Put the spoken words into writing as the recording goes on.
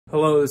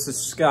Hello, this is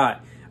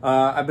Scott.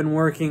 I've been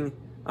working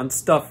on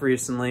stuff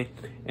recently,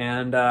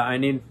 and I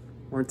need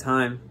more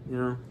time,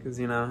 because,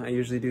 I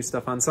usually do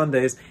stuff on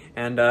Sundays,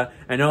 and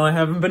I know I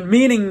haven't been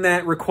meeting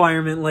that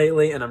requirement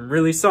lately, and I'm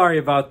really sorry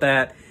about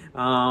that.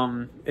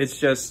 It's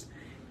just,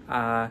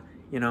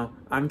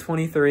 I'm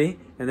 23,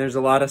 and there's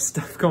a lot of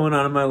stuff going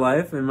on in my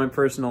life, in my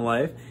personal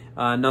life.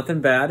 Nothing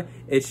bad.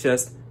 It's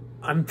just,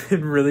 I've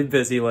been really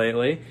busy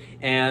lately,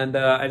 and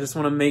I just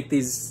want to make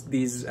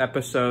these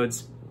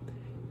episodes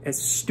as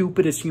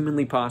stupid as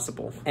humanly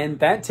possible, and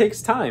that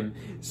takes time.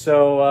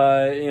 So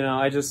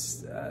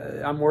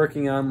I'm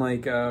working on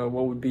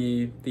what would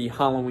be the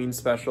Halloween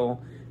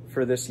special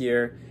for this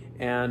year,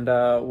 and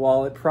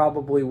while it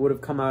probably would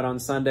have come out on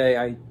Sunday,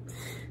 I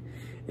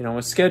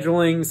was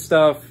scheduling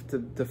stuff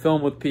to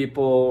film with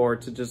people, or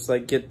to just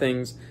get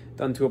things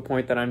done to a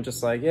point that I'm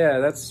just yeah,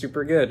 that's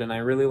super good and I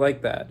really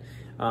like that.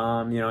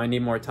 I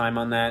need more time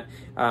on that.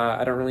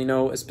 I don't really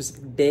know a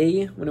specific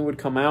day when it would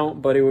come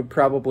out, but it would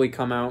probably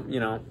come out,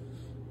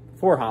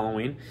 for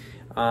Halloween.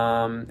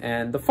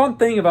 And the fun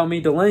thing about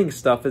me delaying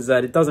stuff is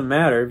that it doesn't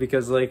matter,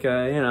 because I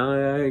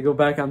go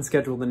back on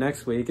schedule the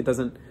next week. It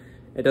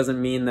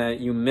doesn't mean that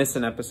you miss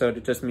an episode.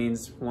 It just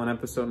means one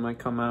episode might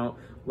come out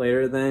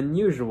later than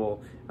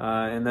usual.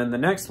 And then the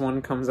next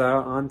one comes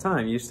out on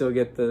time. You still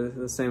get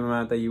the same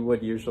amount that you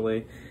would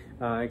usually.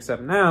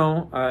 Except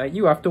now,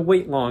 you have to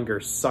wait longer,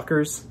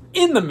 suckers.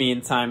 In the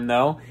meantime,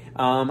 though,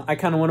 I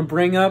kind of want to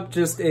bring up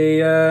just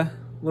a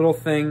little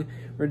thing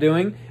we're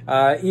doing.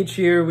 Each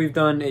year we've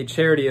done a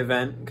charity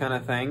event kind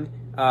of thing.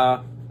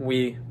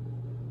 We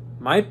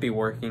might be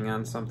working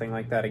on something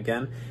like that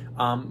again.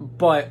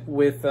 But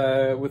with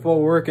what we're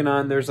working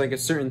on, there's a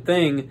certain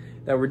thing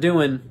that we're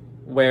doing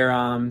where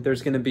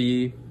there's going to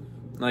be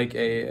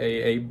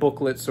a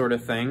booklet sort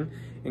of thing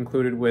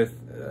included with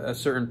a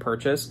certain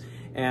purchase.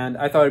 And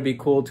I thought it'd be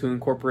cool to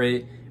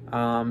incorporate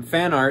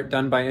fan art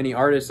done by any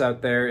artists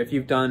out there. If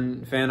you've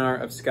done fan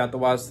art of Scott the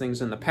Woz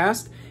Things in the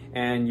past,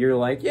 and you're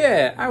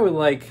yeah, I would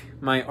like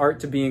my art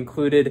to be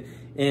included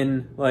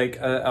in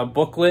a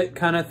booklet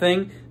kind of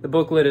thing. The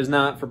booklet is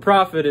not for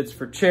profit, it's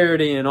for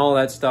charity and all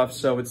that stuff.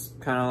 So it's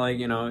kind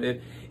of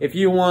if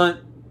you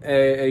want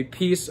a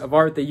piece of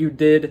art that you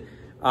did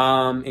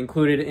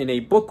included in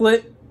a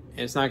booklet,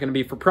 it's not going to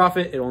be for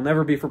profit. It will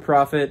never be for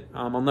profit.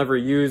 I'll never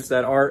use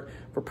that art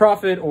for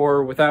profit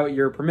or without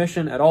your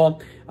permission at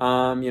all.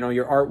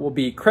 Your art will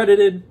be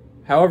credited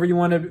however you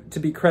want it to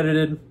be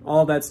credited,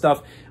 all that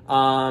stuff.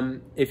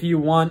 If you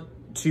want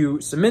to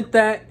submit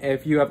that,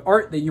 if you have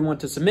art that you want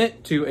to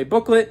submit to a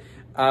booklet,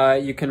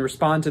 you can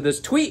respond to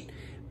this tweet,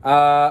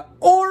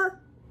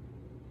 or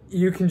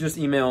you can just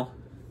email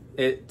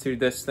it to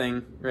this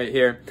thing right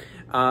here,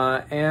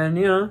 and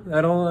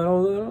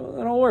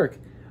that'll work.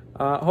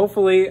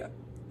 Hopefully,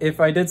 if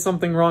I did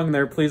something wrong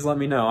there, please let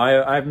me know.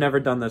 I've never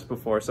done this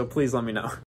before, so please let me know.